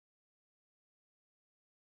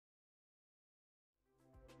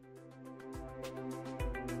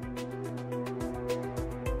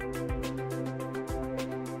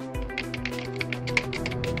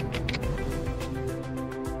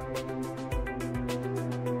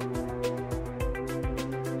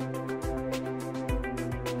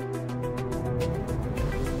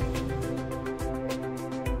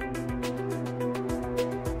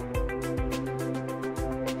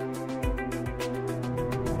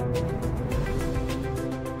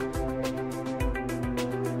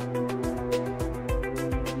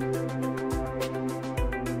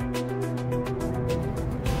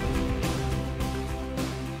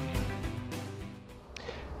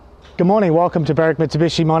Good morning, welcome to Berwick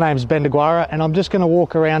Mitsubishi. My name is Ben DeGuara and I'm just going to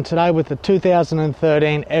walk around today with the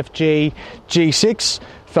 2013 FG G6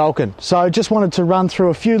 Falcon. So I just wanted to run through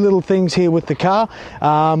a few little things here with the car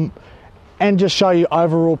and just show you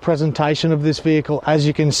overall presentation of this vehicle. As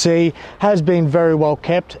you can see, has been very well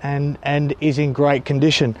kept and is in great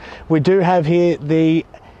condition. We do have here the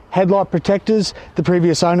headlight protectors. The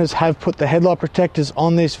previous owners have put the headlight protectors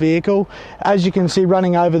on this vehicle. As you can see,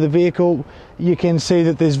 running over the vehicle, you can see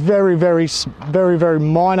that there's very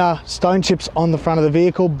minor stone chips on the front of the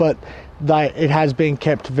vehicle, but it has been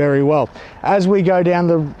kept very well. As we go down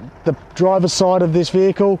the driver's side of this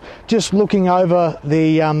vehicle, just looking over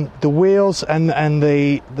the wheels and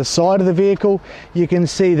the side of the vehicle, you can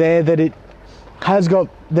see there that it has got,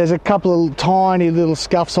 there's a couple of tiny little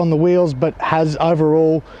scuffs on the wheels, but has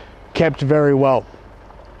overall kept very well.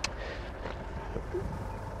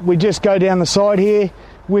 We just go down the side here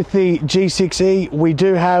with the G6E. We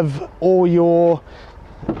do have all your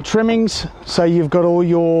trimmings, so you've got all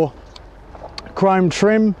your chrome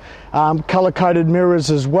trim, color-coded mirrors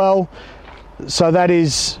as well. So that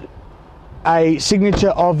is a signature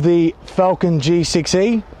of the Falcon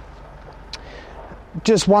G6E.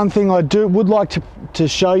 Just one thing I would like to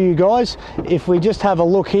show you guys, if we just have a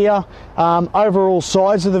look here, overall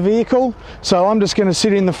size of the vehicle. So I'm just going to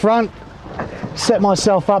sit in the front, set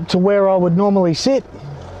myself up to where I would normally sit.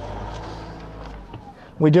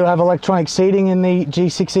 We do have electronic seating in the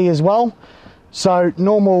G6E as well. So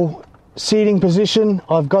normal seating position,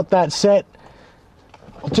 I've got that set.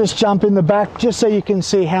 I'll just jump in the back just so you can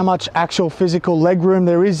see how much actual physical legroom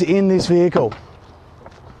there is in this vehicle.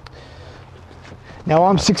 Now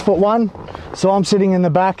I'm 6'1", so I'm sitting in the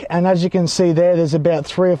back, and as you can see there's about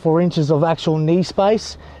 3 or 4 inches of actual knee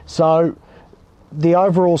space. So the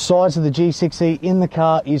overall size of the G6E in the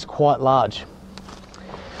car is quite large.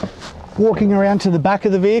 Walking around to the back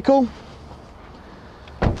of the vehicle,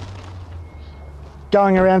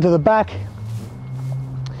 going around to the back,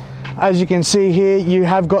 as you can see here, you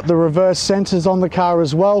have got the reverse sensors on the car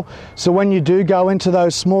as well. So when you do go into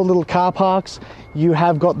those small little car parks, you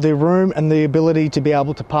have got the room and the ability to be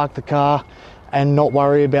able to park the car and not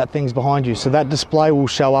worry about things behind you. So that display will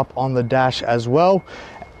show up on the dash as well.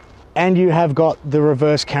 And you have got the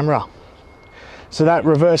reverse camera. So that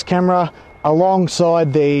reverse camera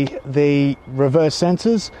alongside the reverse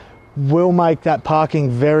sensors will make that parking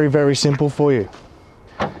very simple for you.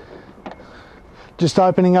 Just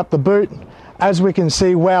opening up the boot, as we can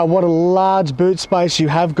see, wow, what a large boot space you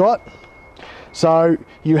have got. So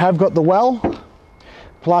you have got the well,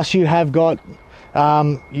 plus you have got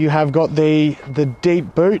the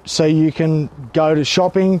deep boot, so you can go to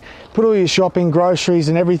shopping, put all your shopping, groceries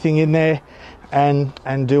and everything in there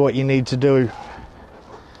and do what you need to do.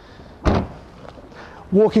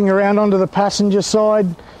 Walking around onto the passenger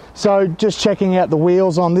side, so just checking out the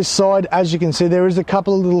wheels on this side. As you can see, there is a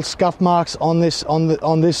couple of little scuff marks on this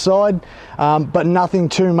side, but nothing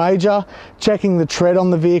too major. Checking the tread on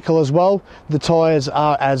the vehicle as well, the tyres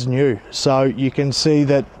are as new, so you can see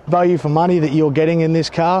that value for money that you're getting in this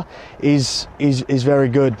car is very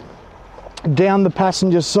good. Down the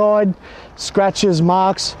passenger side, scratches,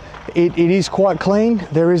 marks, it is quite clean.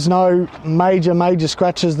 There is no major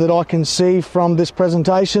scratches that I can see from this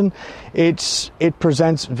presentation. It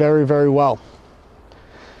presents very well.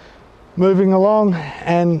 Moving along,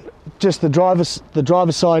 and just the driver's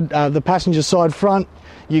side, the passenger side front,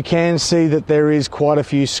 you can see that there is quite a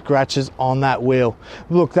few scratches on that wheel.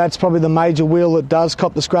 Look, that's probably the major wheel that does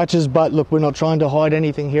cop the scratches, but look, we're not trying to hide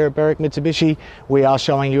anything here at Berwick Mitsubishi. We are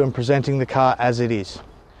showing you and presenting the car as it is.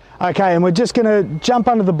 Okay, and we're just going to jump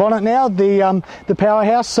under the bonnet now, the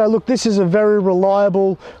powerhouse. So look, this is a very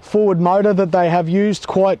reliable forward motor that they have used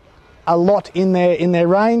quite a lot in their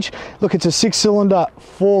range. Look, it's a 6-cylinder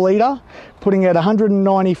 4-litre, putting out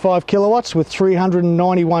 195 kilowatts with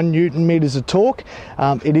 391 newton meters of torque.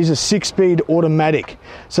 It is a 6-speed automatic.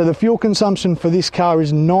 So the fuel consumption for this car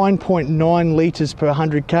is 9.9 litres per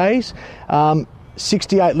 100 Ks,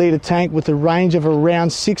 68 litre tank with a range of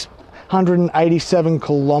around 687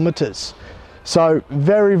 kilometers. So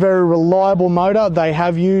very reliable motor. They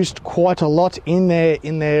have used quite a lot in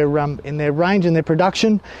their range and their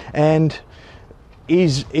production, and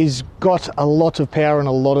is got a lot of power and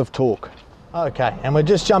a lot of torque. Okay, and we're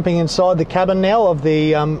just jumping inside the cabin now of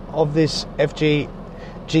this FG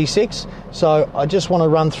G6. So I just want to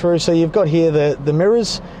run through. So you've got here the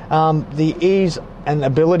mirrors, the ease and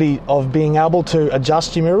ability of being able to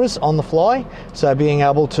adjust your mirrors on the fly. So being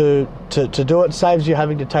able to do it saves you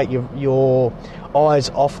having to take your eyes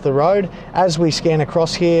off the road. As we scan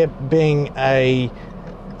across here, being a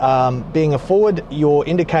forward, your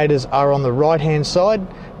indicators are on the right hand side,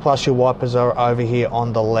 plus your wipers are over here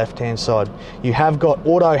on the left hand side. You have got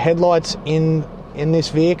auto headlights in this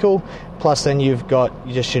vehicle, plus then you've got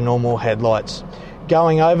just your normal headlights.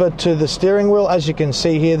 Going over to the steering wheel, as you can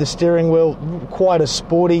see here, the steering wheel, quite a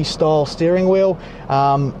sporty style steering wheel.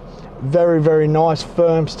 Very, very nice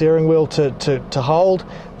firm steering wheel to hold.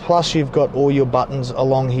 Plus you've got all your buttons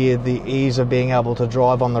along here, the ease of being able to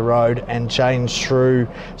drive on the road and change through.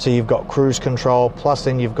 So you've got cruise control, plus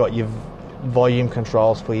then you've got your volume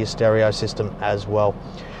controls for your stereo system as well.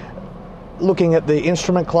 Looking at the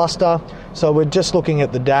instrument cluster, so we're just looking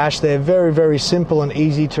at the dash. They're very, very simple and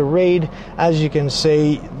easy to read. As you can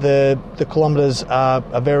see, the kilometers are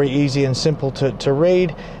very easy and simple to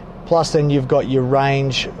read. Plus then you've got your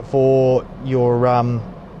range for your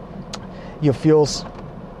fuels,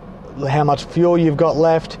 how much fuel you've got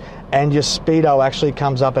left, and your speedo actually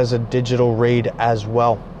comes up as a digital read as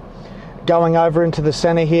well. Going over into the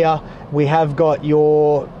center here, we have got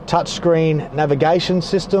your touchscreen navigation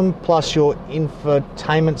system plus your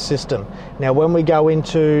infotainment system. Now when we go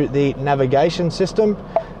into the navigation system,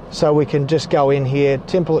 so we can just go in here,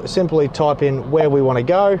 simply type in where we want to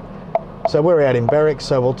go. So we're out in Berwick,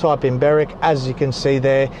 so we'll type in Berwick. As you can see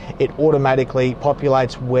there, it automatically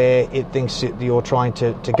populates where it thinks you're trying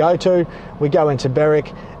to go to. We go into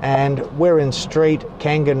Berwick and we're in Street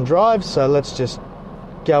Kangan Drive, so let's just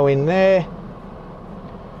go in there.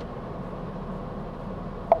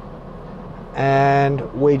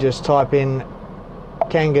 And we just type in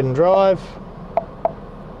Kangan Drive.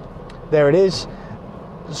 There it is.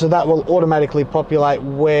 So that will automatically populate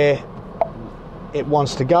where it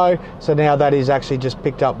wants to go. So now that is actually just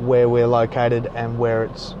picked up where we're located and where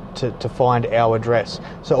it's to find our address.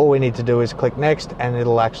 So all we need to do is click next and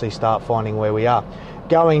it'll actually start finding where we are.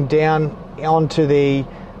 Going down onto the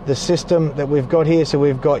system that we've got here, so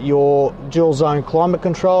we've got your dual zone climate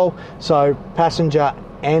control, so passenger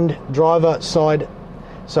and driver side.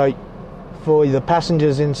 So for the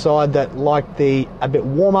passengers inside that like a bit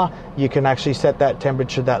warmer, you can actually set that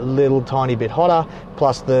temperature that little tiny bit hotter.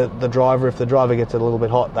 Plus the driver, if the driver gets a little bit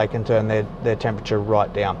hot, they can turn their temperature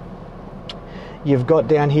right down. You've got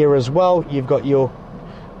down here as well, you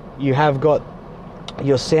have got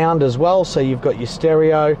your sound as well, so you've got your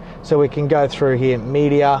stereo, so we can go through here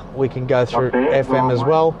media, we can go through FM as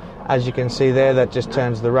well. As you can see there, that just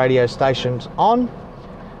turns the radio stations on.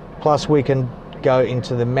 Plus we can go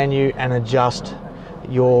into the menu and adjust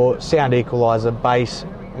your sound equalizer, bass,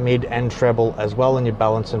 mid and treble as well, and your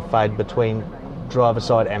balance and fade between driver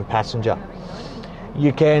side and passenger.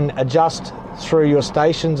 You can adjust through your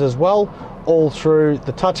stations as well, all through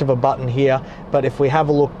the touch of a button here. But if we have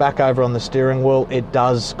a look back over on the steering wheel, it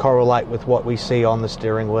does correlate with what we see on the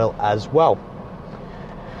steering wheel as well.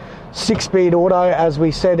 6-speed auto, as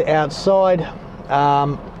we said, outside.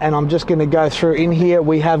 And I'm just going to go through in here.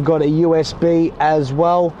 We have got a USB as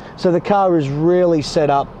well. So the car is really set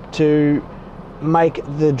up to make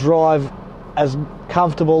the drive as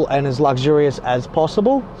comfortable and as luxurious as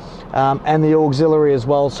possible. And the auxiliary as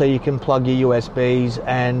well, so you can plug your USBs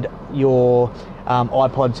and your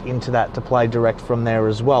iPods into that to play direct from there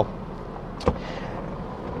as well.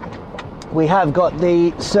 We have got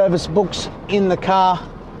the service books in the car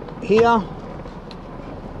here.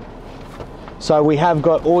 So we have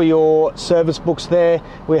got all your service books there.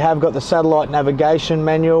 We have got the satellite navigation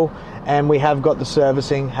manual, and we have got the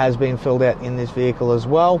servicing has been filled out in this vehicle as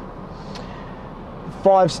well.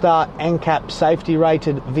 5-star NCAP safety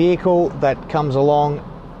rated vehicle that comes along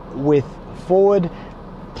with Forward.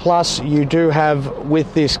 Plus you do have,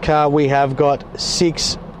 with this car, we have got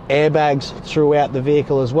 6 airbags throughout the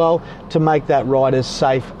vehicle as well to make that ride as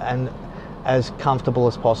safe and as comfortable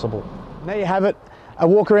as possible. There you have it, a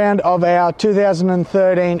walk around of our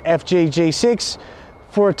 2013 FG G6.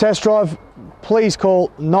 For a test drive, please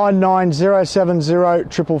call 99070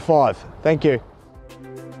 555. Thank you.